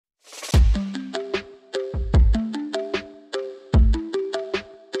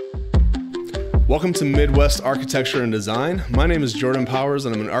Welcome to Midwest Architecture and Design. My name is Jordan Powers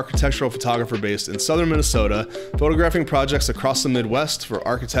and I'm an architectural photographer based in southern Minnesota, photographing projects across the Midwest for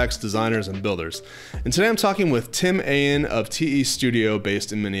architects, designers, and builders. And today I'm talking with Tim Eian of TE Studio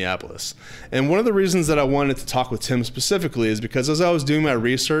based in Minneapolis. And one of the reasons that I wanted to talk with Tim specifically is because as I was doing my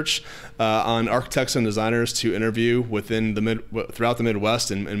research on architects and designers to interview throughout the Midwest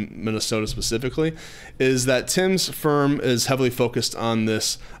and Minnesota specifically, is that Tim's firm is heavily focused on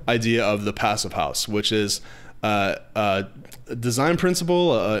this idea of the passive house, which is a design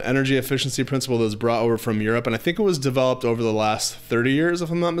principle, energy efficiency principle that was brought over from Europe. And I think it was developed over the last 30 years, if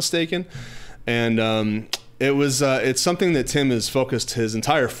I'm not mistaken. And it's something that Tim has focused his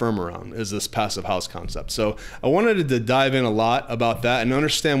entire firm around, is this passive house concept. So I wanted to dive in a lot about that and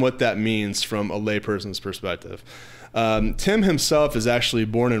understand what that means from a layperson's perspective. Tim himself is actually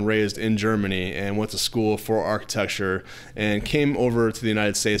born and raised in Germany and went to school for architecture and came over to the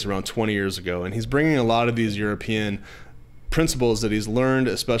United States around 20 years ago. And he's bringing a lot of these European principles that he's learned,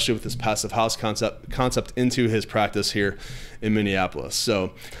 especially with this passive house concept into his practice here in Minneapolis.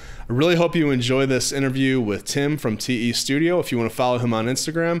 So I really hope you enjoy this interview with Tim from TE Studio. If you want to follow him on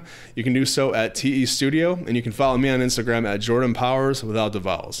Instagram, you can do so at TE Studio, and you can follow me on Instagram at Jordan Powers without the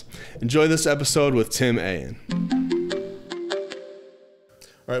vowels. Enjoy this episode with Tim Eian.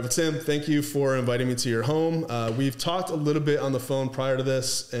 All right, but Tim, thank you for inviting me to your home. We've talked a little bit on the phone prior to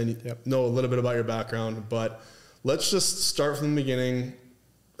this and know a little bit about your background, but let's just start from the beginning.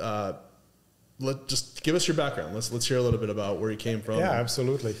 Just give us your background. Let's hear a little bit about where you came from. Yeah,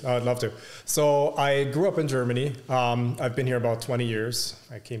 absolutely. I'd love to. So I grew up in Germany. I've been here about 20 years.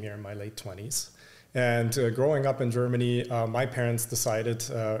 I came here in my late 20s. And growing up in Germany, my parents decided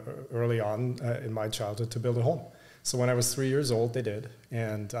early on in my childhood to build a home. So when I was 3 years old, they did.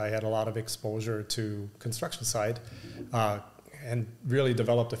 And I had a lot of exposure to construction site and really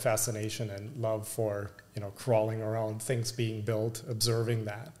developed a fascination and love for, crawling around things being built, observing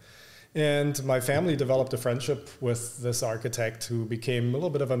that. And my family developed a friendship with this architect who became a little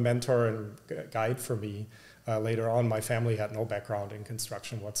bit of a mentor and guide for me. Later on, my family had no background in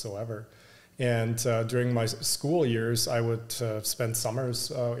construction whatsoever. And during my school years, I would spend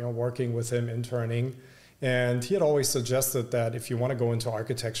summers working with him, interning. And he had always suggested that if you want to go into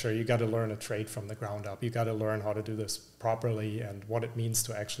architecture, you got to learn a trade from the ground up. You got to learn how to do this properly and what it means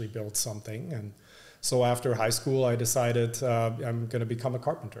to actually build something. And so after high school, I decided I'm going to become a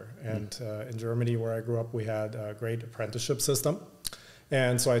carpenter. And in Germany, where I grew up, we had a great apprenticeship system.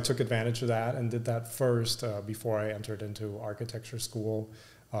 And so I took advantage of that and did that first before I entered into architecture school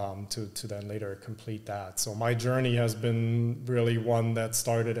to then later complete that. So my journey has been really one that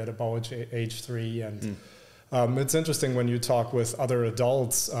started at about age 3. And it's interesting when you talk with other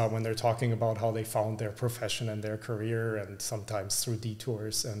adults when they're talking about how they found their profession and their career, and sometimes through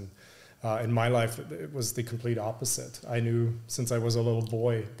detours. And in my life, it was the complete opposite. I knew since I was a little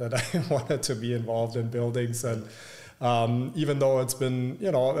boy that I wanted to be involved in buildings. And even though it's been,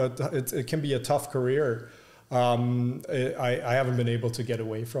 it can be a tough career, I haven't been able to get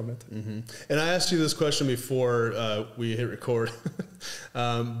away from it. Mm-hmm. And I asked you this question before we hit record,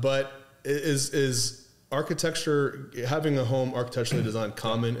 but is architecture, having a home architecturally designed,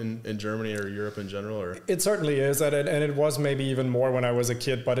 common in Germany or Europe in general? Or? It certainly is, and it was maybe even more when I was a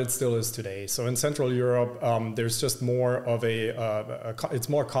kid, but it still is today. So in Central Europe, there's just more of it's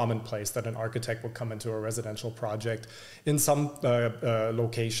more commonplace that an architect would come into a residential project. In some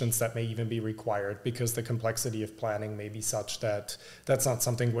locations that may even be required because the complexity of planning may be such that that's not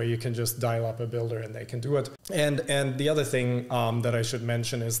something where you can just dial up a builder and they can do it. And the other thing that I should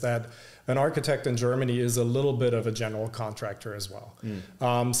mention is that an architect in Germany is a little bit of a general contractor as well.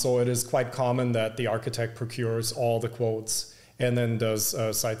 So it is quite common that the architect procures all the quotes and then does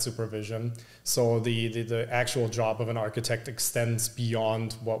site supervision. So the actual job of an architect extends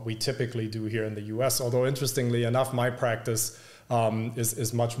beyond what we typically do here in the US. Although interestingly enough, my practice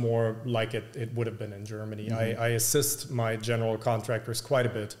is much more like it would have been in Germany. Mm-hmm. I assist my general contractors quite a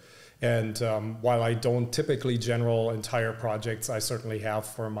bit. And while I don't typically general entire projects, I certainly have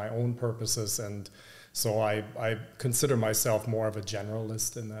for my own purposes. And so I consider myself more of a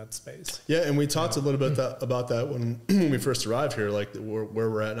generalist in that space. Yeah, and we talked a little bit about that when we first arrived here, like where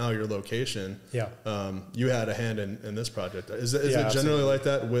we're at now, your location. Yeah. You had a hand in this project. Is it generally absolutely like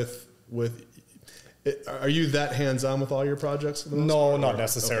that with are you that hands-on with all your projects? No, not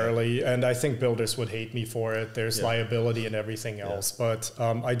necessarily. Okay. And I think builders would hate me for it. There's liability and everything else. Yeah.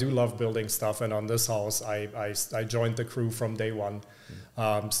 But I do love building stuff. And on this house, I joined the crew from day one.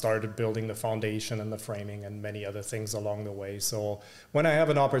 started building the foundation and the framing and many other things along the way. So when I have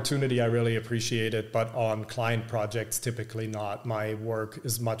an opportunity, I really appreciate it, but on client projects, typically not. My work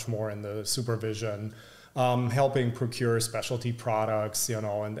is much more in the supervision, helping procure specialty products,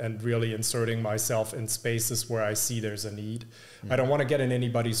 and really inserting myself in spaces where I see there's a need. I don't want to get in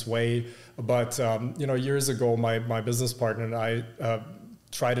anybody's way, but years ago, my business partner and I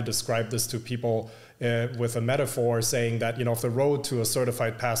try to describe this to people with a metaphor, saying that if the road to a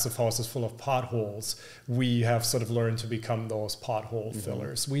certified passive house is full of potholes, we have sort of learned to become those pothole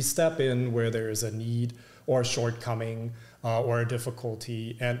fillers. We step in where there is a need or a shortcoming or a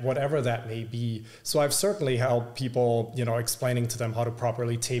difficulty, and whatever that may be. So I've certainly helped people, explaining to them how to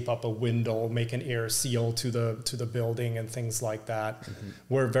properly tape up a window, make an air seal to the building and things like that.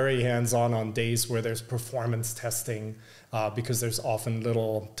 We're very hands-on on days where there's performance testing, because there's often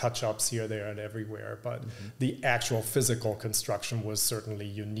little touch-ups here, there, and everywhere. But the actual physical construction was certainly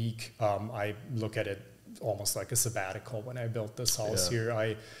unique. I look at it almost like a sabbatical. When I built this house here,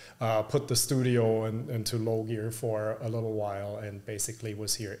 I put the studio into low gear for a little while and basically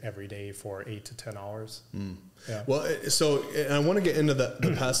was here every day for 8 to 10 hours. Yeah. Well, so and I want to get into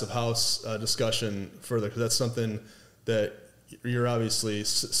the passive house discussion further, because that's something that you're obviously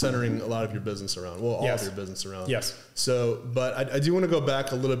centering a lot of your business around. Well, all of your business around. Yes. So, but I do want to go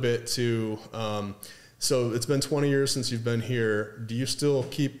back a little bit to, so it's been 20 years since you've been here. Do you still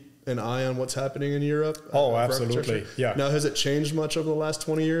keep an eye on what's happening in Europe? Oh, absolutely. Yeah. Now, has it changed much over the last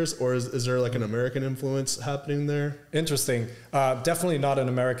 20 years, or is there like an American influence happening there? Interesting. Definitely not an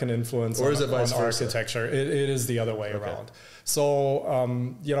American influence or is it vice on versa? Architecture. It is the other way around. So,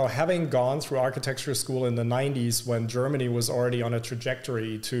 having gone through architecture school in the 90s, when Germany was already on a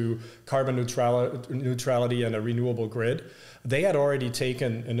trajectory to carbon neutrality and a renewable grid, they had already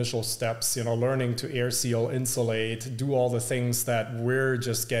taken initial steps, learning to air seal, insulate, do all the things that we're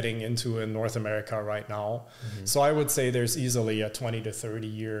just getting into in North America right now. So I would say there's easily a 20 to 30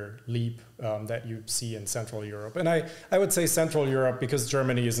 year leap that you see in Central Europe. And I would say Central Europe because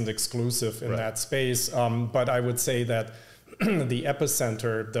Germany isn't exclusive in that space, but I would say that the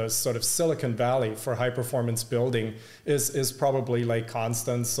epicenter, the sort of Silicon Valley for high performance building is probably Lake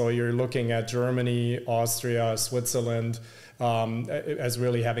Constance. So you're looking at Germany, Austria, Switzerland, as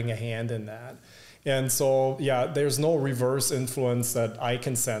really having a hand in that. And so, there's no reverse influence that I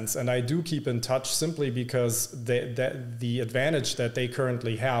can sense. And I do keep in touch simply because the advantage that they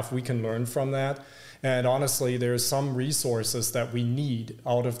currently have, we can learn from that. And honestly, there's some resources that we need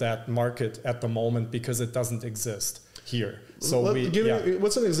out of that market at the moment because it doesn't exist here. So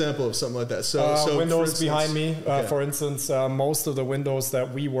what's an example of something like that? So windows behind me, for instance, most of the windows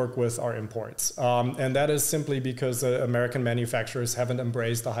that we work with are imports. And that is simply because American manufacturers haven't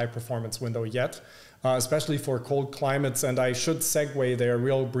embraced a high performance window yet, especially for cold climates. And I should segue there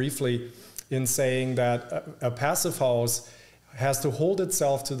real briefly in saying that a passive house has to hold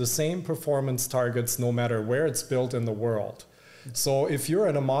itself to the same performance targets no matter where it's built in the world. So if you're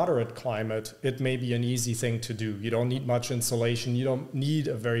in a moderate climate, it may be an easy thing to do. You don't need much insulation. You don't need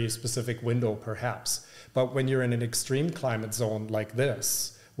a very specific window, perhaps. But when you're in an extreme climate zone like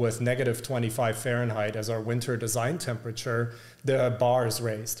this, with negative 25 Fahrenheit as our winter design temperature, the bar is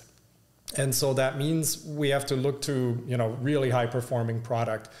raised. And so that means we have to look to, really high performing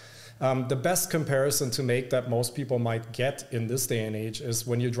product. The best comparison to make that most people might get in this day and age is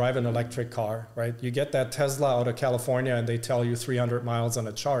when you drive an electric car, right? You get that Tesla out of California and they tell you 300 miles on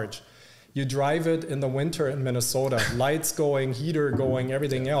a charge. You drive it in the winter in Minnesota, lights going, heater going,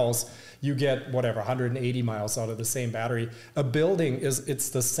 everything else, you get 180 miles out of the same battery. A building it's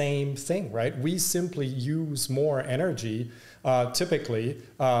the same thing, right? We simply use more energy typically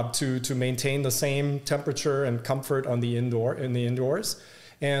to maintain the same temperature and comfort in the indoors.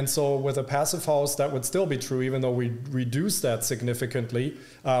 And so with a passive house, that would still be true, even though we reduce that significantly.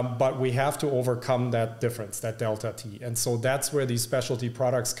 But we have to overcome that difference, that delta T. And so that's where these specialty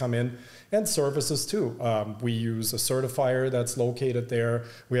products come in, and services too. We use a certifier that's located there.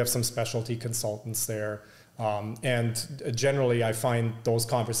 We have some specialty consultants there. And generally, I find those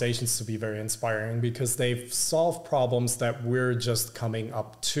conversations to be very inspiring because they've solved problems that we're just coming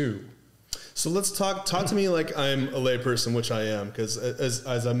up to. So let's talk to me like I'm a layperson, which I am, because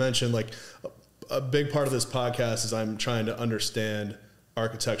as I mentioned, like a big part of this podcast is I'm trying to understand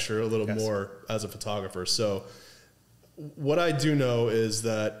architecture a little more as a photographer. So what I do know is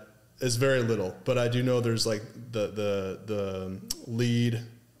very little, but I do know there's like the LEED,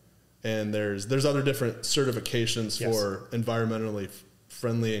 and there's other different certifications for environmentally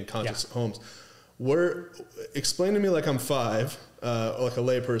friendly and conscious homes. Explain to me like I'm 5, like a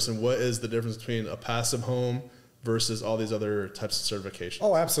layperson, what is the difference between a passive home versus all these other types of certifications?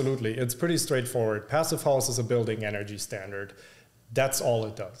 Oh, absolutely. It's pretty straightforward. Passive House is a building energy standard. That's all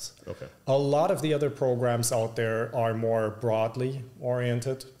it does. Okay. A lot of the other programs out there are more broadly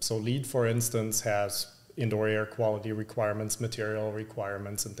oriented. So LEED, for instance, has indoor air quality requirements, material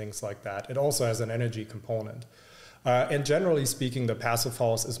requirements, and things like that. It also has an energy component. And generally speaking, the Passive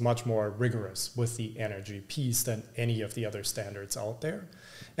House is much more rigorous with the energy piece than any of the other standards out there.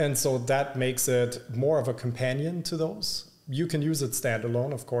 And so that makes it more of a companion to those. You can use it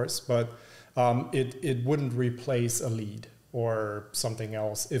standalone, of course, but it wouldn't replace a LEED or something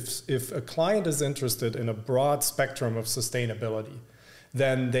else. If a client is interested in a broad spectrum of sustainability,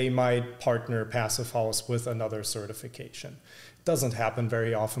 then they might partner Passive House with another certification. It doesn't happen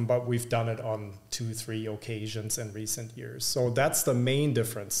very often, but we've done it on 2-3 occasions in recent years. So that's the main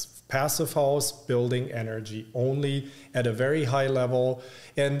difference. Passive House, building energy only at a very high level.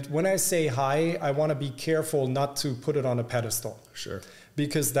 And when I say high, I want to be careful not to put it on a pedestal. Sure.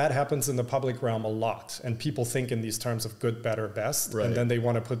 Because that happens in the public realm a lot. And people think in these terms of good, better, best. Right. And then they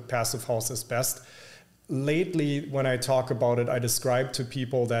want to put Passive House as best. Lately, when I talk about it, I describe to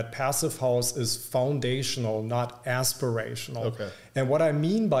people that Passive House is foundational, not aspirational. Okay. And what I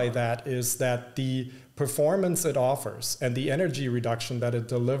mean by that is that the performance it offers and the energy reduction that it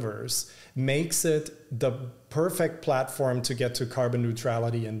delivers makes it the perfect platform to get to carbon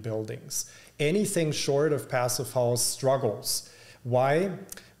neutrality in buildings. Anything short of Passive House struggles. Why?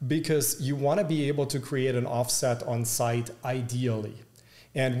 Because you want to be able to create an offset on site ideally.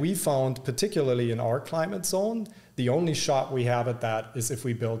 And we found, particularly in our climate zone, the only shot we have at that is if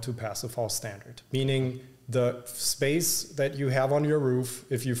we build to Passive House standard. Meaning the space that you have on your roof,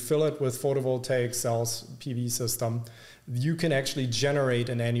 if you fill it with photovoltaic cells, PV system, you can actually generate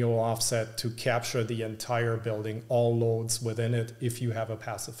an annual offset to capture the entire building, all loads within it, if you have a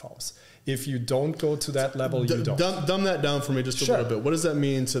Passive House. If you don't go to that level, you don't. Dumb that down for me just a Sure. little bit. What does that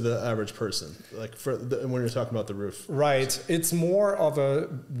mean to the average person? Like when you're talking about the roof? Right. It's more of a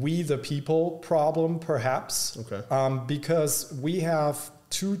we the people problem, perhaps. Okay. Because we have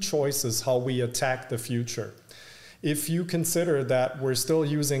two choices how we attack the future. If you consider that we're still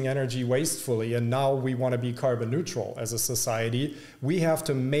using energy wastefully and now we want to be carbon neutral as a society, we have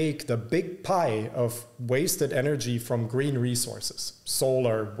to make the big pie of wasted energy from green resources,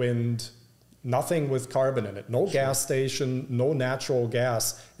 solar, wind, nothing with carbon in it, no gas station, no natural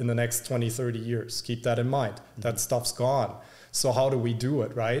gas in the next 20, 30 years. Keep that in mind. That stuff's gone. So how do we do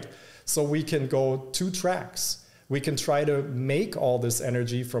it, right? So we can go two tracks. We can try to make all this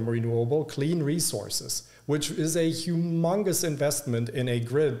energy from renewable, clean resources, which is a humongous investment in a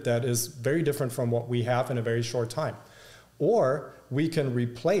grid that is very different from what we have in a very short time. Or we can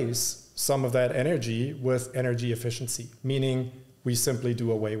replace some of that energy with energy efficiency, meaning we simply do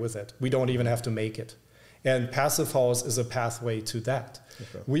away with it. We don't even have to make it. And Passive House is a pathway to that.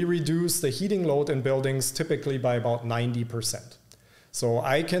 Okay. We reduce the heating load in buildings typically by about 90%. So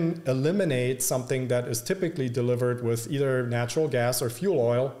I can eliminate something that is typically delivered with either natural gas or fuel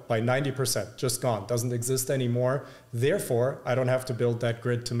oil by 90%, just gone, doesn't exist anymore. Therefore, I don't have to build that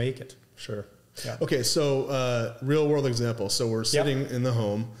grid to make it. Sure. Yeah. Okay, so real world example. So we're sitting in the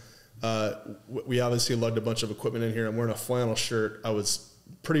home. We obviously lugged a bunch of equipment in here. I'm wearing a flannel shirt. I was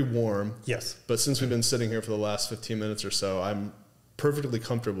pretty warm. Yes. But since we've been sitting here for the last 15 minutes or so, I'm perfectly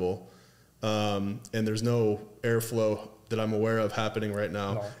comfortable. And there's no airflow that I'm aware of happening right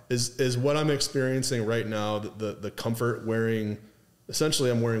now. No. Is what I'm experiencing right now the comfort wearing,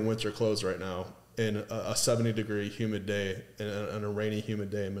 essentially I'm wearing winter clothes right now in a 70-degree humid day and a rainy humid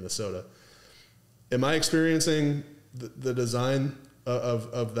day in Minnesota. Am I experiencing the design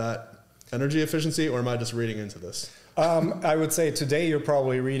of that energy efficiency, or am I just reading into this? I would say today you're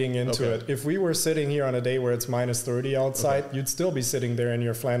probably reading into it. If we were sitting here on a day where it's minus 30 outside, you'd still be sitting there in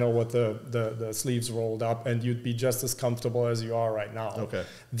your flannel with the sleeves rolled up, and you'd be just as comfortable as you are right now. Okay.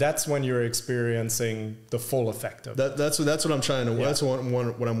 That's when you're experiencing the full effect of it. That's what I'm trying to. Yeah. That's what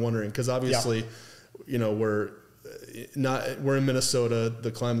I'm wondering, because obviously, you know, we're in Minnesota.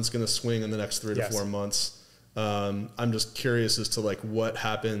 The climate's going to swing in the next 3 to 4 months. I'm just curious as to like what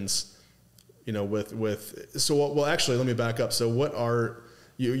happens. You know, well, actually, let me back up. So what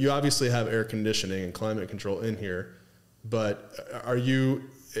you obviously have air conditioning and climate control in here, but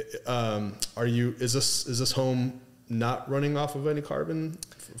is this home not running off of any carbon?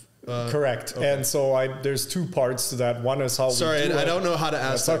 Correct. Okay. And so there's two parts to that. One is how Sorry, we do I it. don't know how to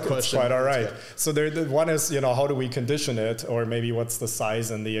ask that question. Quite all right. So one is, how do we condition it, or maybe what's the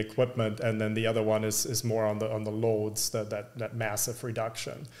size and the equipment, and then the other one is more on the loads, that massive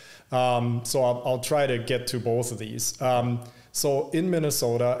reduction. So I'll try to get to both of these. So in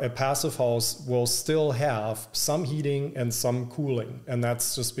Minnesota, a passive house will still have some heating and some cooling. And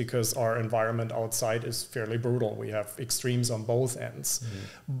that's just because our environment outside is fairly brutal. We have extremes on both ends.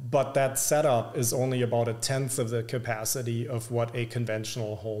 But that setup is only about 1/10 of the capacity of what a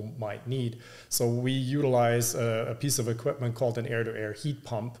conventional home might need. So we utilize a piece of equipment called an air-to-air heat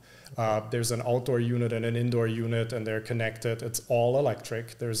pump. There's an outdoor unit and an indoor unit, and they're connected. It's all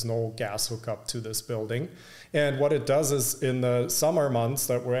electric. There's no gas hookup to this building. And what it does is in the summer months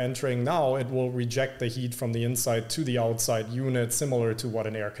that we're entering now, it will reject the heat from the inside to the outside unit, similar to what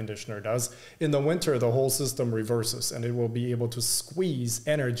an air conditioner does. In the winter, the whole system reverses, and it will be able to squeeze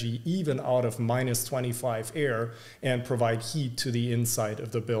energy even out of -25 air and provide heat to the inside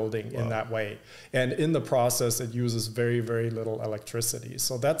of the building in that way. And in the process, it uses very, very little electricity.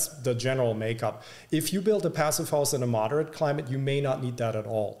 So that's the general makeup. If you build a passive house in a moderate climate, you may not need that at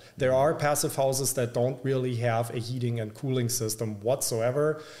all. There are passive houses that don't really have a heating and cooling system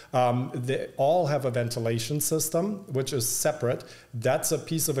whatsoever. They all have a ventilation system, which is separate. That's a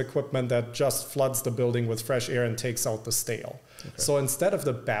piece of equipment that just floods the building with fresh air and takes out the stale. Okay. So instead of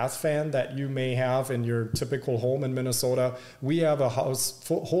the bath fan that you may have in your typical home in Minnesota, we have a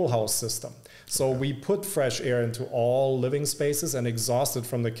whole house system. So we put fresh air into all living spaces and exhaust it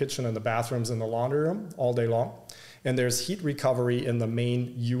from the kitchen and the bathrooms and the laundry room all day long. And there's heat recovery in the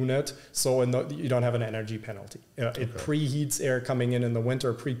main unit, so you don't have an energy penalty. It preheats air coming in the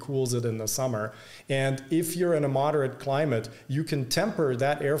winter, pre-cools it in the summer. And if you're in a moderate climate, you can temper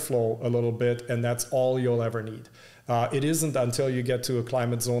that airflow a little bit, and that's all you'll ever need. It isn't until you get to a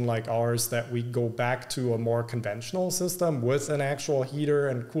climate zone like ours that we go back to a more conventional system with an actual heater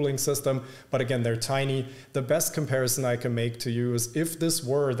and cooling system. But again, they're tiny. The best comparison I can make to you is if this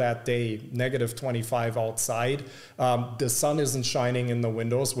were that day, -25 outside, the sun isn't shining in the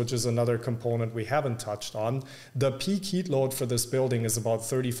windows, which is another component we haven't touched on. The peak heat load for this building is about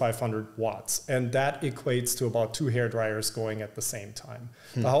 3,500 watts. And that equates to about 2 hair dryers going at the same time.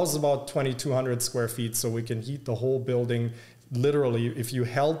 The house is about 2,200 square feet, so we can heat the whole building. Literally, if you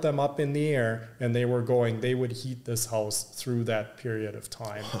held them up in the air and they were going, they would heat this house through that period of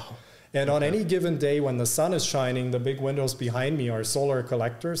time. Wow. And on any given day when the sun is shining, the big windows behind me are solar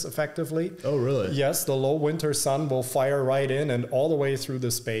collectors, effectively. Oh, really? Yes, the low winter sun will fire right in and all the way through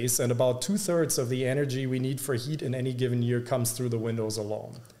the space. And about 2/3 of the energy we need for heat in any given year comes through the windows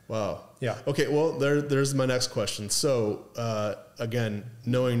alone. Wow. Yeah. Okay, well, there's my next question. So, again,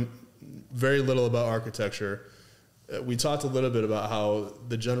 knowing very little about architecture, we talked a little bit about how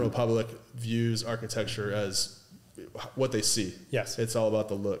the general public views architecture as what they see. Yes. It's all about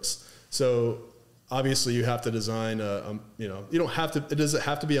the looks. So obviously you have to design you don't have to, does it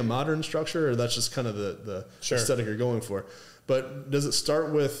have to be a modern structure, or that's just kind of the Sure. aesthetic you're going for? But does it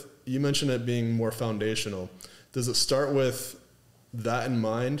start with, you mentioned it being more foundational. Does it start with that in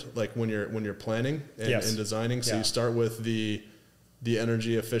mind, like when you're planning and, Yes. and designing? So Yeah. you start with the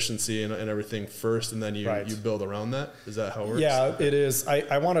energy efficiency and everything first, and then you build around that? Is that how it works? Yeah, it is.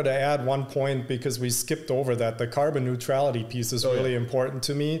 I wanted to add one point because we skipped over that. The carbon neutrality piece is really important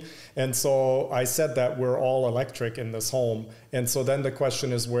to me. And so I said that we're all electric in this home. And so then the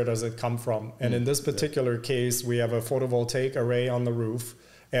question is, where does it come from? And in this particular case, we have a photovoltaic array on the roof.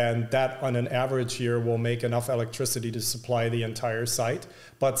 And that on an average year will make enough electricity to supply the entire site.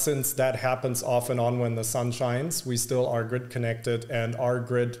 But since that happens off and on when the sun shines, we still are grid connected, and our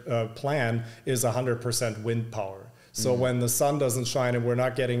grid plan is 100% wind power. So when the sun doesn't shine and we're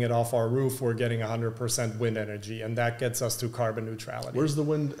not getting it off our roof, we're getting 100% wind energy, and that gets us to carbon neutrality. Where's the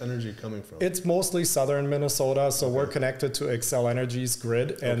wind energy coming from? It's mostly southern Minnesota, so we're connected to Xcel Energy's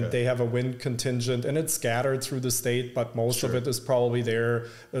grid, and they have a wind contingent, and it's scattered through the state, but most of it is probably there.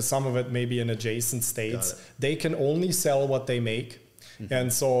 Some of it may be in adjacent states. They can only sell what they make.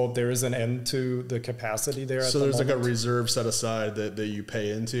 And so there is an end to the capacity there. So there's like a reserve set aside that you pay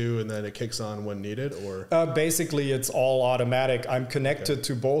into, and then it kicks on when needed, or? Basically, it's all automatic. I'm connected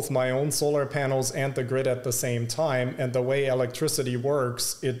to both my own solar panels and the grid at the same time. And the way electricity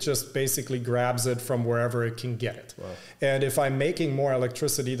works, it just basically grabs it from wherever it can get it. Wow. And if I'm making more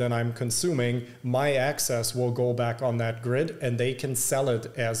electricity than I'm consuming, my access will go back on that grid, and they can sell it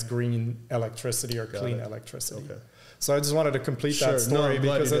as green electricity or clean electricity. Okay. So I just wanted to complete that story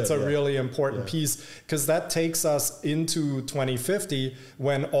because it's a really important piece, because that takes us into 2050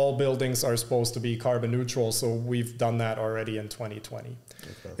 when all buildings are supposed to be carbon neutral. So we've done that already in 2020.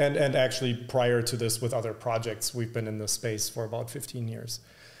 Okay. And actually prior to this with other projects, we've been in this space for about 15 years.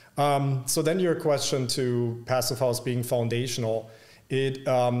 So then your question to Passive House being foundational,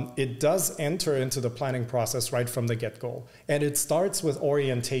 it does enter into the planning process right from the get-go. And it starts with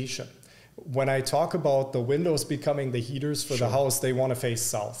orientation. When I talk about the windows becoming the heaters for the house, they want to face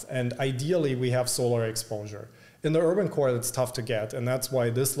south. And ideally, we have solar exposure. In the urban core, it's tough to get. And that's why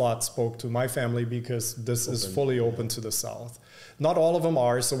this lot spoke to my family, because this is fully open to the south. Not all of them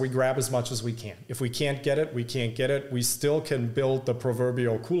are, so we grab as much as we can. If we can't get it, we can't get it. We still can build the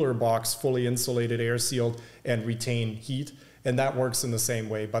proverbial cooler box, fully insulated, air sealed, and retain heat. And that works in the same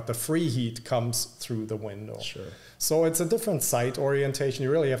way, but the free heat comes through the window. Sure. So it's a different site orientation.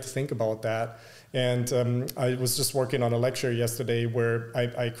 You really have to think about that. And I was just working on a lecture yesterday where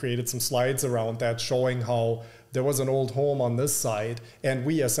I created some slides around that, showing how there was an old home on this side, and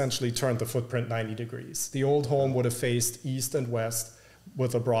we essentially turned the footprint 90 degrees. The old home would have faced east and west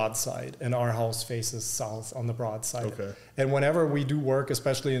with a broad side, and our house faces south on the broad side. Okay. And whenever we do work,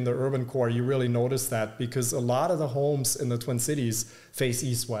 especially in the urban core, you really notice that, because a lot of the homes in the Twin Cities face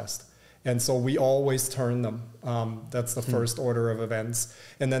east-west. And so we always turn them. That's the first order of events.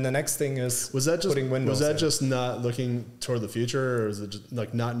 And then the next thing is putting windows in. Just not looking toward the future, or is it just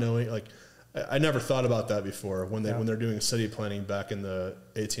like not knowing? Like, I never thought about that before when they're doing city planning back in the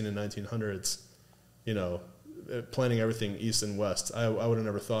 18 and 1900s, you know, planning everything east and west. I would have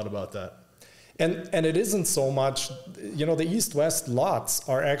never thought about that. And it isn't so much, you know, the east-west lots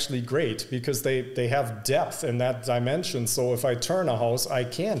are actually great because they have depth in that dimension. So if I turn a house, I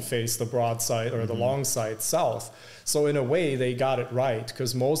can face the broad side or the long side south. So in a way, they got it right,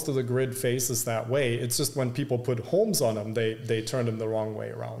 because most of the grid faces that way. It's just when people put homes on them, they turn them the wrong way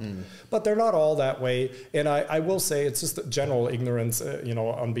around. But they're not all that way. And I will say it's just general ignorance, you know,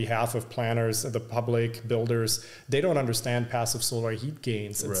 on behalf of planners, the public, builders. They don't understand passive solar heat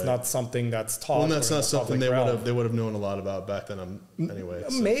gains. It's not something that's taught. Well, and that's not something they would have known a lot about back then anyway.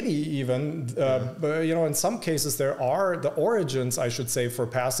 So. Maybe even, but you know, in some cases there are the origins, I should say, for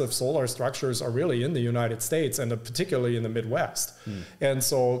passive solar structures are really in the United States, and particularly in the Midwest. And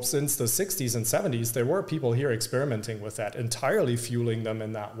so since the 60s and 70s, there were people here experimenting with that, entirely fueling them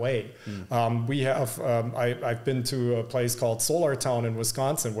in that way. We have, I've been to a place called Solar Town in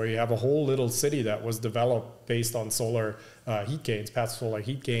Wisconsin, where you have a whole little city that was developed based on solar heat gains, passive solar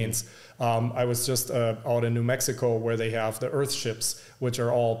heat gains. I was just out in New Mexico, where they have the Earth ships, which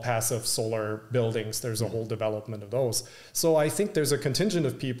are all passive solar buildings. There's a whole development of those. So I think there's a contingent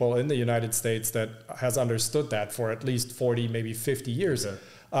of people in the United States that has understood that for at least 40, maybe 50 years. Okay.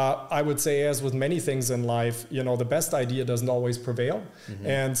 I would say, as with many things in life, you know, the best idea doesn't always prevail.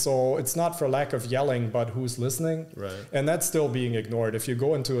 And so it's not for lack of yelling, but who's listening. Right. And that's still being ignored. If you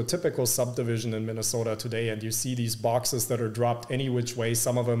go into a typical subdivision in Minnesota today and you see these boxes that are dropped any which way,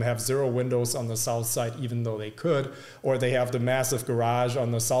 some of them have 0 windows on the south side, even though they could, or they have the massive garage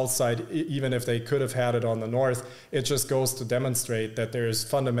on the south side, even if they could have had it on the north. It just goes to demonstrate that there is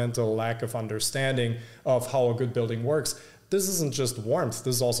fundamental lack of understanding of how a good building works. This isn't just warmth,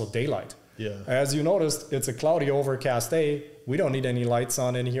 this is also daylight. Yeah. As you noticed, it's a cloudy, overcast day. We don't need any lights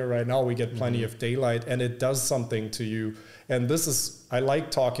on in here right now. We get plenty of daylight, and it does something to you. And this is, I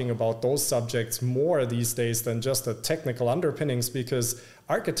like talking about those subjects more these days than just the technical underpinnings, because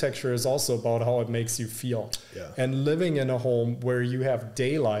architecture is also about how it makes you feel. Yeah. And living in a home where you have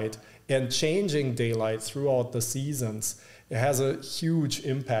daylight and changing daylight throughout the seasons, it has a huge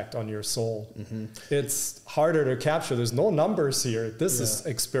impact on your soul. It's harder to capture. There's no numbers here. This is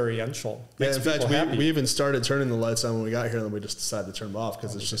experiential. Yeah, in fact, we even started turning the lights on when we got here, and then we just decided to turn them off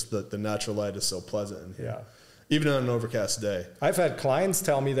because it's just the natural light is so pleasant in here. Even on an overcast day. I've had clients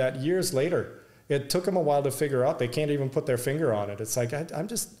tell me that years later. It took them a while to figure out. They can't even put their finger on it. It's like, I'm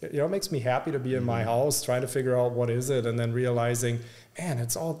just, you know, it makes me happy to be in my house, trying to figure out what is it, and then realizing, man,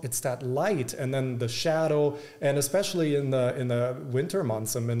 it's that light, and then the shadow, and especially in the winter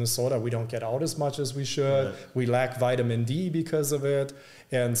months in Minnesota, we don't get out as much as we should. Right. We lack vitamin D because of it.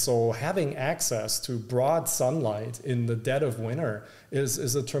 And so having access to broad sunlight in the dead of winter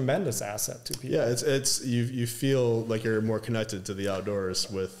is a tremendous asset to people. Yeah, it's you feel like you're more connected to the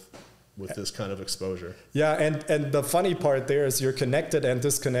outdoors with this kind of exposure. Yeah, and the funny part there is you're connected and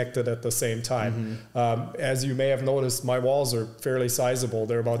disconnected at the same time. As you may have noticed, my walls are fairly sizable.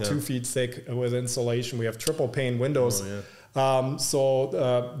 They're about 2 feet thick with insulation. We have triple pane windows.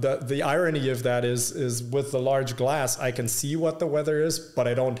 The irony of that is with the large glass, I can see what the weather is, but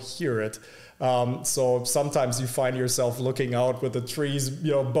I don't hear it. So sometimes you find yourself looking out with the trees,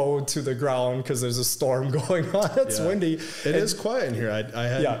 bowed to the ground because there's a storm going on. It's windy. It is quiet in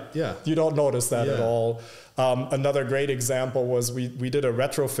here. You don't notice that at all. Another great example was we did a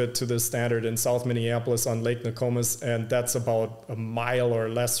retrofit to this standard in South Minneapolis on Lake Nokomis, and that's about a mile or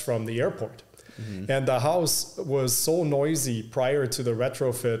less from the airport. Mm-hmm. And the house was so noisy prior to the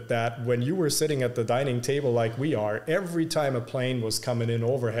retrofit that when you were sitting at the dining table like we are, every time a plane was coming in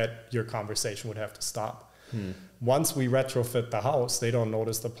overhead, your conversation would have to stop. Once we retrofit the house, they don't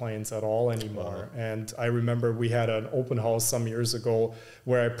notice the planes at all anymore. And I remember we had an open house some years ago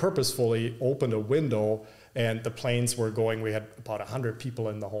where I purposefully opened a window and the planes were going. We had about 100 people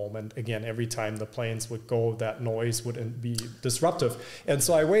in the home. And again, every time the planes would go, that noise would be disruptive. And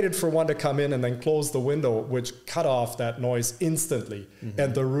so I waited for one to come in and then close the window, which cut off that noise instantly. Mm-hmm.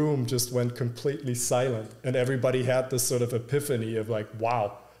 And the room just went completely silent. And everybody had this sort of epiphany of like,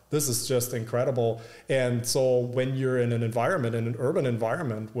 wow, this is just incredible. And so when you're in an environment, in an urban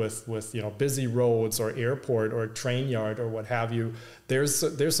environment with busy roads or airport or train yard or what have you,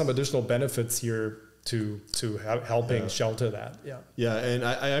 there's some additional benefits here to helping shelter that. And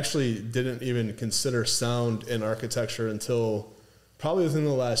I actually didn't even consider sound in architecture until probably within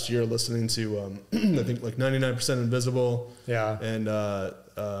the last year, listening to I think like 99% Invisible and a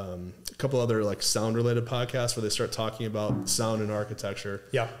couple other like sound related podcasts where they start talking about sound in architecture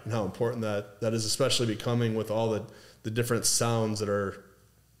and how important that is, especially becoming with all the different sounds that are,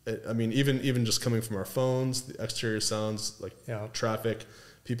 I mean, even just coming from our phones, the exterior sounds like traffic,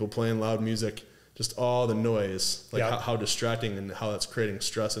 people playing loud music, just all the noise, like how distracting and how that's creating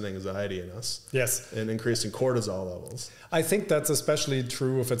stress and anxiety in us. Yes. And increasing cortisol levels. I think that's especially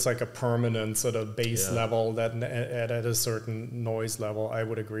true if it's like a permanent sort of base level that at a certain noise level, I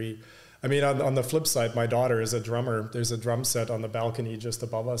would agree. I mean, on the flip side, my daughter is a drummer. There's a drum set on the balcony just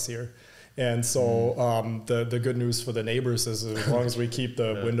above us here. And so the good news for the neighbors is as long as we keep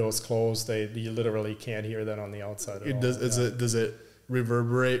the windows closed, you literally can't hear that on the outside at all. Does it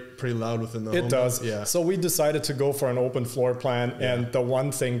reverberate pretty loud within the home? It does. Yeah. So we decided to go for an open floor plan. And the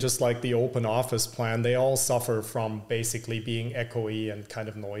one thing, just like the open office plan, they all suffer from basically being echoey and kind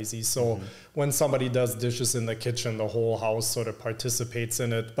of noisy. So when somebody does dishes in the kitchen, the whole house sort of participates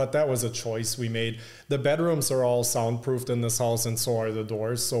in it. But that was a choice we made. The bedrooms are all soundproofed in this house, and so are the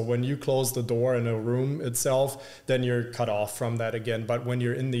doors. So when you close the door in a room itself, then you're cut off from that again. But when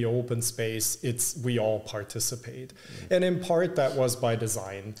you're in the open space, we all participate. And in part, that was by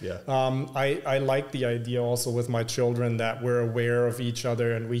design. I like the idea also with my children that we're aware of each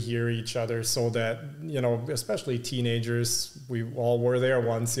other and we hear each other, so that, especially teenagers, we all were there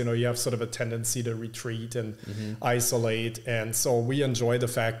once, you have sort of a tendency to retreat and isolate. And so we enjoy the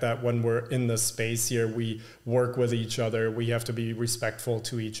fact that when we're in the space here, we work with each other. We have to be respectful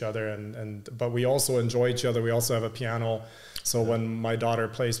to each other, but we also enjoy each other. We also have a piano. So when my daughter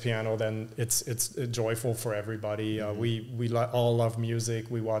plays piano, then it's joyful for everybody. We all love music.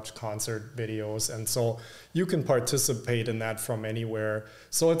 We watch concert videos, and so you can participate in that from anywhere.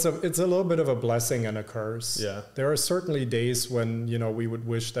 So it's a little bit of a blessing and a curse. There are certainly days when we would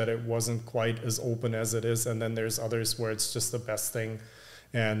wish that it wasn't quite as open as it is, and then there's others where it's just the best thing.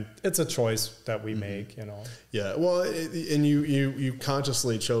 And it's a choice that we make, Yeah, well, and you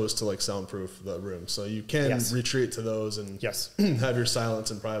consciously chose to like soundproof the room, so you can retreat to those and have your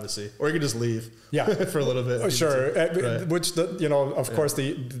silence and privacy, or you could just leave, for a little bit. Sure, right. Which of course,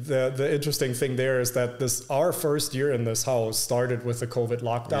 the interesting thing there is that our first year in this house started with the COVID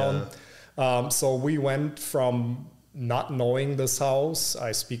lockdown, so we went from not knowing this house.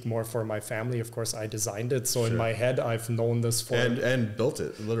 I speak more for my family. Of course, I designed it. So in my head, I've known this for... And built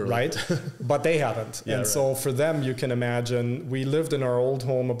it, literally. Right? But they haven't. So for them, you can imagine, we lived in our old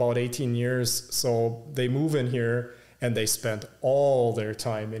home about 18 years. So they move in here and they spent all their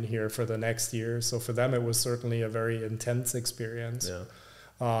time in here for the next year. So for them, it was certainly a very intense experience.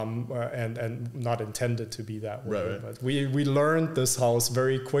 And not intended to be that way. But we learned this house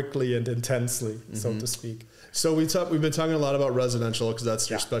very quickly and intensely, so to speak. So we've been talking a lot about residential because that's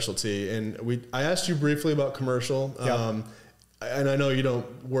your specialty, and I asked you briefly about commercial, and I know you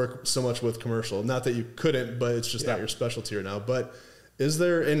don't work so much with commercial. Not that you couldn't, but it's just not your specialty right now. But is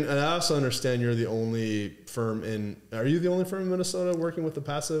there? And I also understand you're the only firm in. Are you the only firm in Minnesota working with the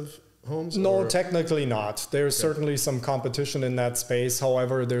passive homes? No, technically not. There's certainly some competition in that space.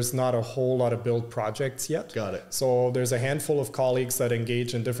 However, there's not a whole lot of build projects yet. Got it. So there's a handful of colleagues that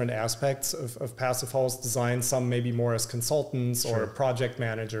engage in different aspects of passive house design, some maybe more as consultants or project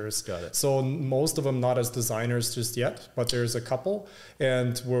managers. Got it. So most of them not as designers just yet, but there's a couple,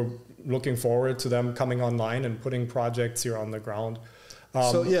 and we're looking forward to them coming online and putting projects here on the ground.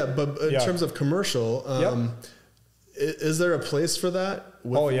 But in terms of commercial, is there a place for that?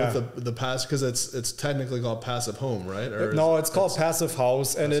 With the passive, because it's technically called passive home, right? No, it's called passive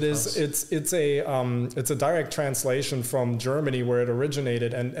house, and it's a direct translation from Germany where it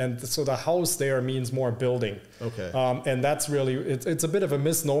originated, and so the house there means more building. Okay. And that's really it's a bit of a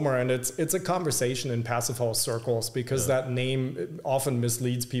misnomer, and it's a conversation in passive house circles because that name often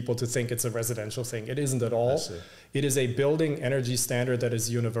misleads people to think it's a residential thing. It isn't at all. It is a building energy standard that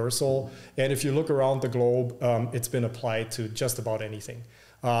is universal, and if you look around the globe, it's been applied to just about anything.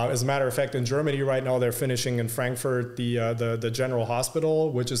 As a matter of fact, in Germany right now, they're finishing in Frankfurt the General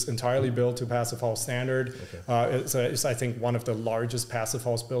Hospital, which is entirely built to passive house standard. It's I think one of the largest passive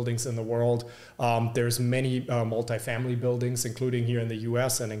house buildings in the world. There's many multifamily buildings, including here in the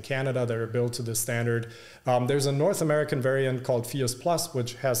US and in Canada, that are built to this standard. There's a North American variant called FIOS Plus,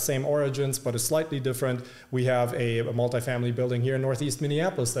 which has same origins but is slightly different. We have a multifamily building here in Northeast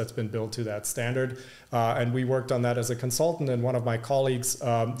Minneapolis that's been built to that standard, and we worked on that as a consultant, and one of my colleagues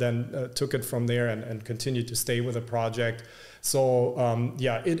then took it from there and continued to stay with the project. So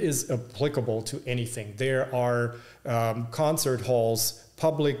it is applicable to anything. There are concert halls,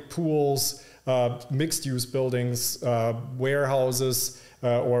 public pools, mixed-use buildings, warehouses,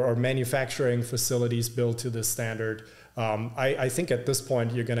 or manufacturing facilities built to this standard. I think at this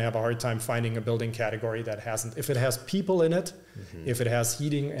point you're going to have a hard time finding a building category that hasn't. If it has people in it, if it has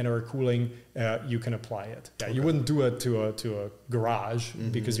heating and or cooling, you can apply it. You wouldn't do it to a garage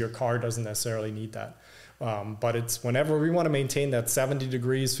because your car doesn't necessarily need that. But it's whenever we want to maintain that 70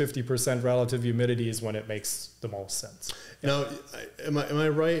 degrees, 50% relative humidity is when it makes the most sense. Now, am I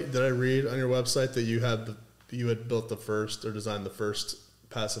right? Did I read on your website that you had built the first or designed the first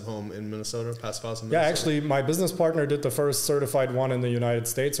passive home in Minnesota, passive house in Minnesota? Yeah, actually, my business partner did the first certified one in the United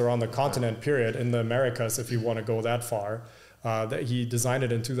States, or on the continent, period, in the Americas, if you want to go that far. That he designed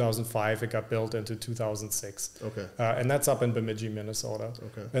it in 2005. It got built into 2006. Okay. And that's up in Bemidji, Minnesota.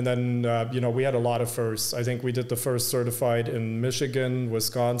 Okay. And then, we had a lot of firsts. I think we did the first certified in Michigan,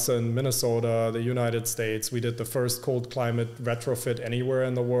 Wisconsin, Minnesota, the United States. We did the first cold climate retrofit anywhere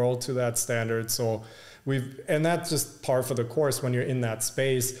in the world to that standard. So and that's just par for the course. When you're in that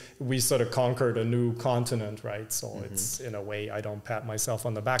space, we sort of conquered a new continent, right? So it's, in a way, I don't pat myself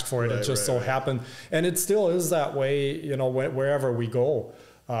on the back for it. It just happened. And it still is that way, wherever we go.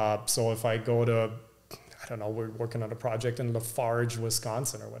 So if I go to, I don't know, we're working on a project in Lafarge,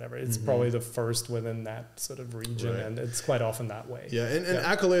 Wisconsin or whatever. It's probably the first within that sort of region, and it's quite often that way. Yeah, and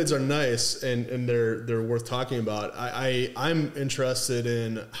accolades are nice, and they're worth talking about. I'm interested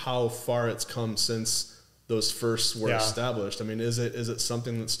in how far it's come since those firsts were established. I mean, is it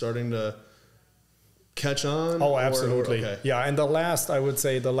something that's starting to catch on? Oh, absolutely. Yeah, and I would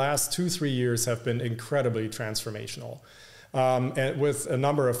say the last 2-3 years have been incredibly transformational. And with a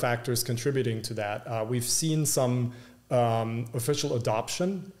number of factors contributing to that. We've seen some official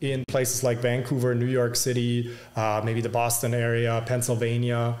adoption in places like Vancouver, New York City, maybe the Boston area,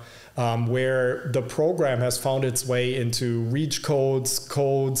 Pennsylvania, where the program has found its way into REACH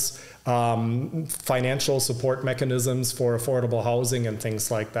codes, financial support mechanisms for affordable housing and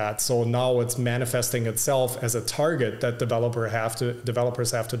things like that. So now it's manifesting itself as a target that developers have to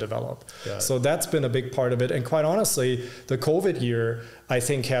develop. So that's been a big part of it. And quite honestly, the COVID year, I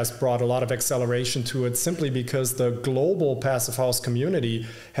think, has brought a lot of acceleration to it, simply because the global passive house community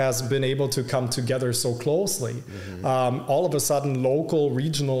has been able to come together so closely. All of a sudden, local,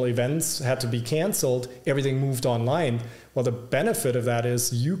 regional events had to be canceled. Everything moved online. Well, the benefit of that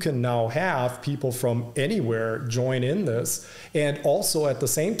is you can now have people from anywhere join in this, and also at the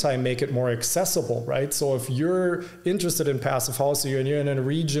same time make it more accessible, right? So if you're interested in passive housing and you're in a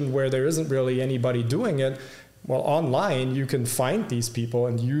region where there isn't really anybody doing it, well, online you can find these people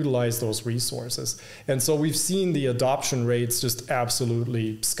and utilize those resources. And so we've seen the adoption rates just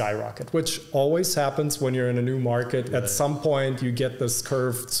absolutely skyrocket, which always happens when you're in a new market. At some point you get this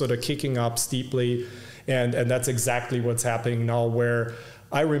curve sort of kicking up steeply. And that's exactly what's happening now, where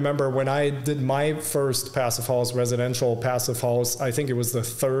I remember when I did my first passive house, residential passive house, I think it was the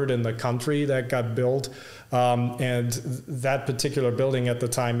third in the country that got built. And that particular building at the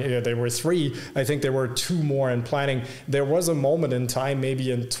time, there were 3. I think there were 2 more in planning. There was a moment in time,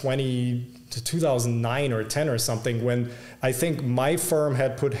 maybe in 2009 or 10 or something, when I think my firm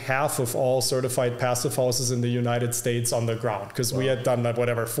had put half of all certified passive houses in the United States on the ground, because we had done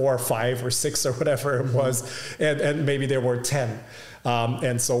whatever 4 or 5 or 6 or whatever it was, and maybe there were 10.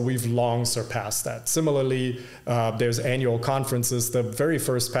 And so we've long surpassed that. Similarly, there's annual conferences. The very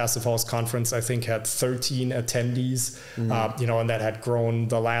first Passive House conference, I think, had 13 attendees, and that had grown.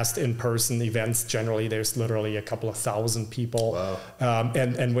 The last in-person events, generally, there's literally a couple of thousand people. Wow.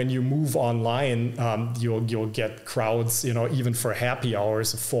 And when you move online, you'll get crowds, even for happy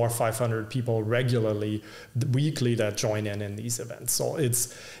hours, of 400 or 500 people regularly, weekly, that join in these events. So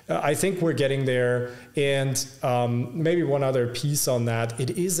I think we're getting there. And maybe one other piece on that,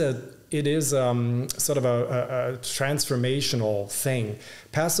 it is sort of a transformational thing.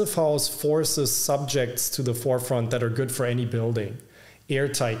 Passive house forces subjects to the forefront that are good for any building: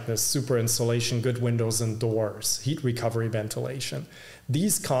 airtightness, super insulation, good windows and doors, heat recovery, ventilation.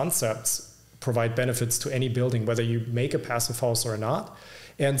 These concepts provide benefits to any building, whether you make a passive house or not.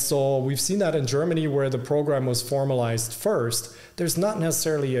 And so we've seen that in Germany, where the program was formalized first. There's not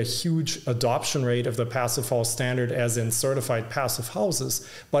necessarily a huge adoption rate of the passive house standard as in certified passive houses,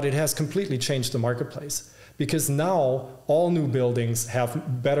 but it has completely changed the marketplace, because now all new buildings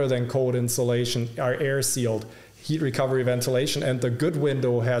have better than code insulation, are air sealed, heat recovery, ventilation, and the good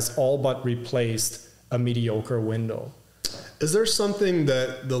window has all but replaced a mediocre window. Is there something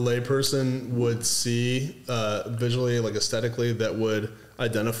that the layperson would see visually, like aesthetically, that would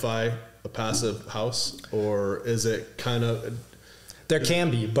identify a passive house, or is it kind of... There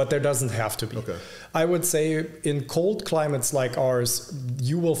can be, but there doesn't have to be. Okay. I would say in cold climates like ours,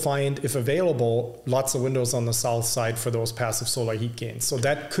 you will find, if available, lots of windows on the south side for those passive solar heat gains. So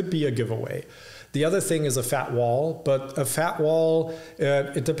that could be a giveaway. The other thing is a fat wall, but a fat wall,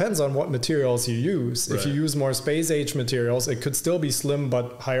 it depends on what materials you use. Right. If you use more space-age materials, it could still be slim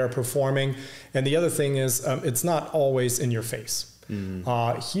but higher performing. And the other thing is it's not always in your face.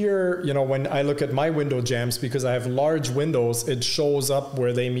 Here, when I look at my window jambs, because I have large windows, it shows up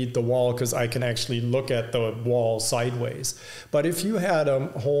where they meet the wall, because I can actually look at the wall sideways. But if you had a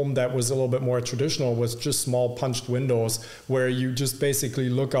home that was a little bit more traditional with just small punched windows where you just basically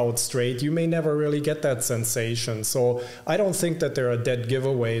look out straight, you may never really get that sensation. So I don't think that there are dead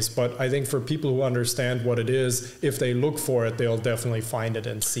giveaways, but I think for people who understand what it is, if they look for it, they'll definitely find it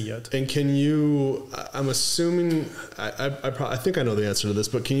and see it. And can you, I'm assuming, I think I know the answer to this,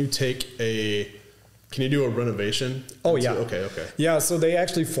 but can you do a renovation? Oh, yeah. Okay. Yeah, so they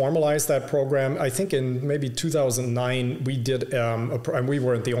actually formalized that program. I think in maybe 2009, we did, and we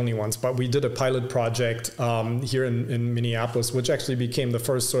weren't the only ones, but we did a pilot project here in Minneapolis, which actually became the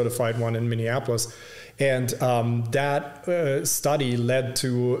first certified one in Minneapolis. And that study led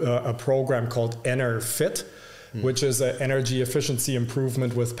to a program called EnerFit, which is an energy efficiency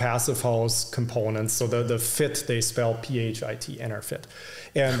improvement with passive house components. So the fit, they spell PHIT, EnerFit.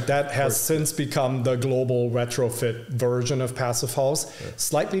 And that has since become the global retrofit version of passive house. Right.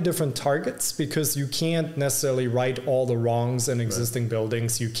 Slightly different targets, because you can't necessarily right all the wrongs in existing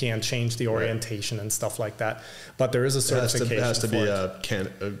buildings. You can't change the orientation and stuff like that. But there is a certification. It has to be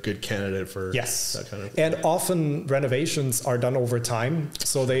a good candidate for that kind of thing. And often renovations are done over time.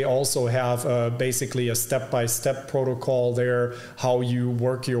 So they also have basically a step-by-step protocol there, how you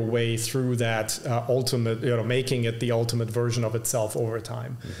work your way through that ultimate, making it the ultimate version of itself over time.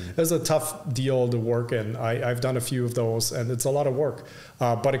 It's a tough deal to work in. I've done a few of those, and it's a lot of work,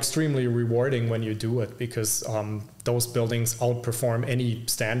 but extremely rewarding when you do it, because those buildings outperform any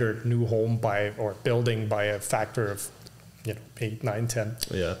standard new home or building by a factor of 8, 9, 10.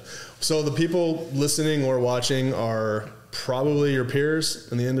 Yeah. So the people listening or watching are probably your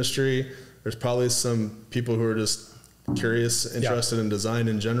peers in the industry. There's probably some people who are just curious, interested in design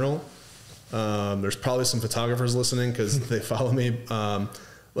in general. There's probably some photographers listening because they follow me.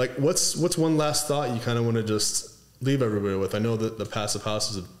 What's one last thought you kind of want to just leave everybody with? I know that the passive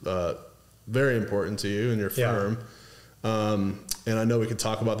house is very important to you and your firm. And I know we could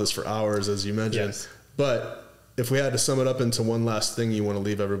talk about this for hours, as you mentioned. Yes. But if we had to sum it up into one last thing you want to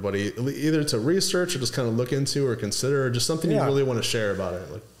leave everybody, either to research or just kind of look into or consider, or just something you really want to share about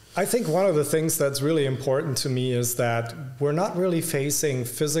it. I think one of the things that's really important to me is that we're not really facing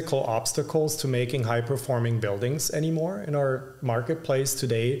physical obstacles to making high-performing buildings anymore in our marketplace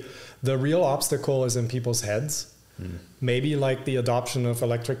today. The real obstacle is in people's heads. Maybe like the adoption of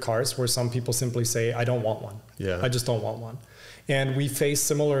electric cars, where some people simply say, I don't want one. I just don't want one. And we face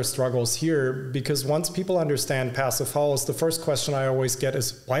similar struggles here because once people understand passive house, the first question I always get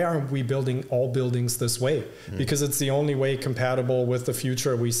is, why aren't we building all buildings this way? Because it's the only way compatible with the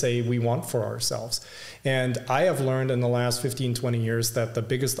future we say we want for ourselves. And I have learned in the last 15, 20 years that the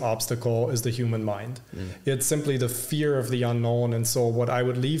biggest obstacle is the human mind. It's simply the fear of the unknown. And so what I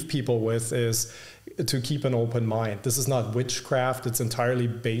would leave people with is to keep an open mind. This is not witchcraft. It's entirely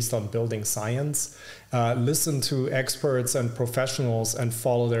based on building science. Listen to experts and professionals and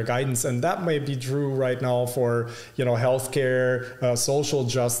follow their guidance. And that may be true right now for, healthcare, social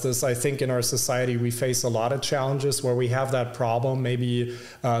justice. I think in our society, we face a lot of challenges where we have that problem. Maybe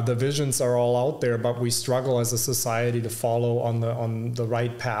the visions are all out there, but we struggle as a society to follow on the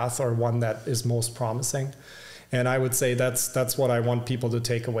right path or one that is most promising. And I would say that's what I want people to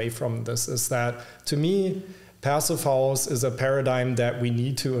take away from this, is that to me, passive house is a paradigm that we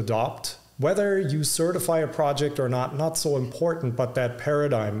need to adopt. Whether you certify a project or not so important, but that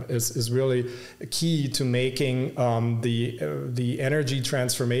paradigm is really key to making the energy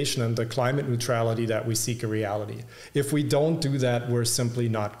transformation and the climate neutrality that we seek a reality. If we don't do that, we're simply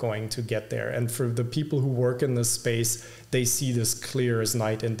not going to get there. And for the people who work in this space, they see this clear as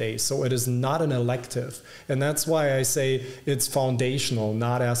night and day. So it is not an elective. And that's why I say it's foundational,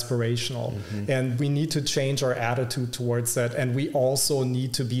 not aspirational. And we need to change our attitude towards that. And we also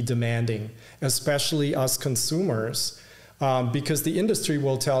need to be demanding, especially us consumers, because the industry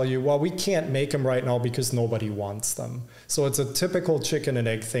will tell you, well, we can't make them right now because nobody wants them. So it's a typical chicken and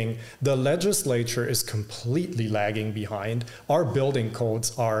egg thing. The legislature is completely lagging behind. Our building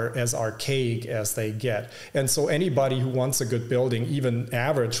codes are as archaic as they get. And so anybody who wants a good building, even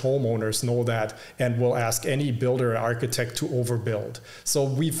average homeowners know that and will ask any builder or architect to overbuild.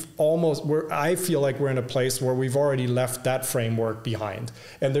 So I feel like we're in a place where we've already left that framework behind.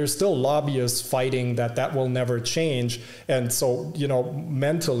 And there's still lobbyists fighting that will never change. And so,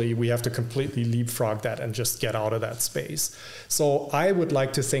 mentally, we have to completely leapfrog that and just get out of that space. So I would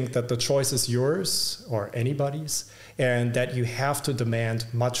like to think that the choice is yours or anybody's, and that you have to demand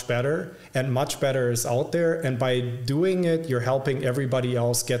much better, and much better is out there. And by doing it, you're helping everybody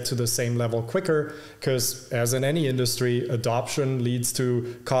else get to the same level quicker, because as in any industry, adoption leads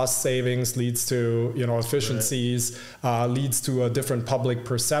to cost savings, leads to efficiencies, leads to a different public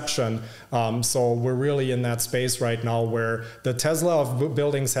perception. So we're really in that space right now where the Tesla of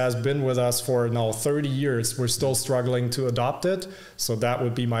buildings has been with us for now 30 years. We're still struggling to adopt it. So that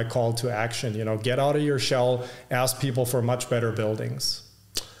would be my call to action. Get out of your shell, ask people for much better buildings.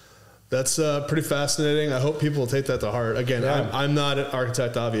 That's pretty fascinating. I hope people will take that to heart. Again, yeah. I'm not an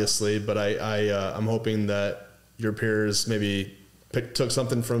architect, obviously, but I'm hoping that your peers maybe took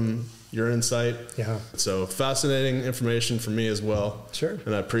something from your insight. Yeah. So fascinating information for me as well. Sure.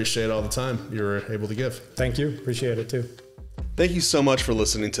 And I appreciate all the time you were able to give. Thank you. Appreciate it too. Thank you so much for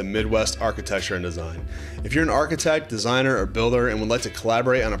listening to Midwest Architecture and Design. If you're an architect, designer, or builder and would like to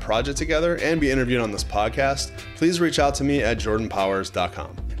collaborate on a project together and be interviewed on this podcast, please reach out to me at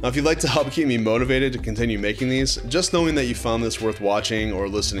jordanpowers.com. Now, if you'd like to help keep me motivated to continue making these, just knowing that you found this worth watching or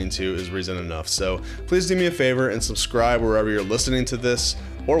listening to is reason enough. So please do me a favor and subscribe wherever you're listening to this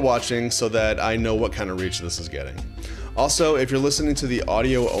or watching so that I know what kind of reach this is getting. Also, if you're listening to the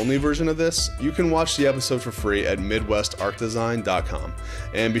audio-only version of this, you can watch the episode for free at midwestarchdesign.com.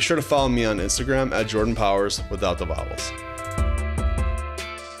 And be sure to follow me on Instagram at jordanpowers without the vowels.